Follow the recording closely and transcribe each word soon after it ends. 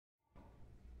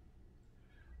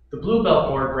The blue belt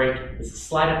board break is a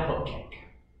slide-up hook kick.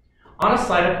 On a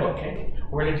slide-up hook kick,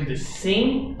 we're going to do the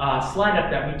same slide-up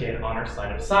that we did on our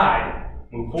slide-up side.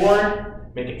 Move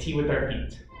forward, make a T with our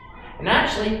feet. And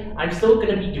actually, I'm still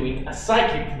going to be doing a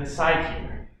side kick to the side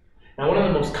here. Now, one of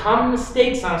the most common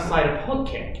mistakes on a slide-up hook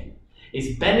kick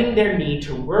is bending their knee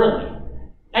too early,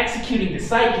 executing the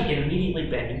side kick and immediately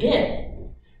bending in.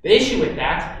 The issue with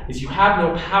that is you have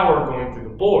no power going through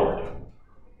the board.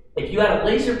 If you had a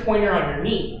laser pointer on your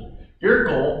knee, your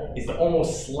goal is to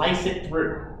almost slice it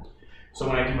through. So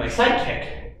when I do my side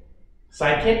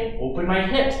kick, open my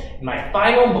hips, and my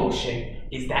final motion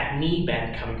is that knee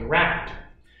bend coming around.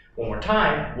 One more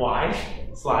time, wide,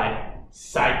 slide,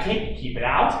 side kick, keep it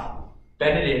out,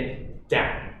 bend it in,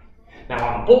 down. Now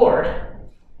on the board,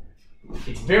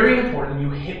 it's very important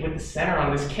you hit with the center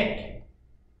on this kick.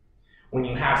 When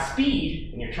you have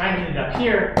speed and you're trying to hit it up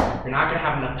here, you're not going to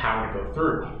have enough power to go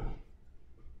through.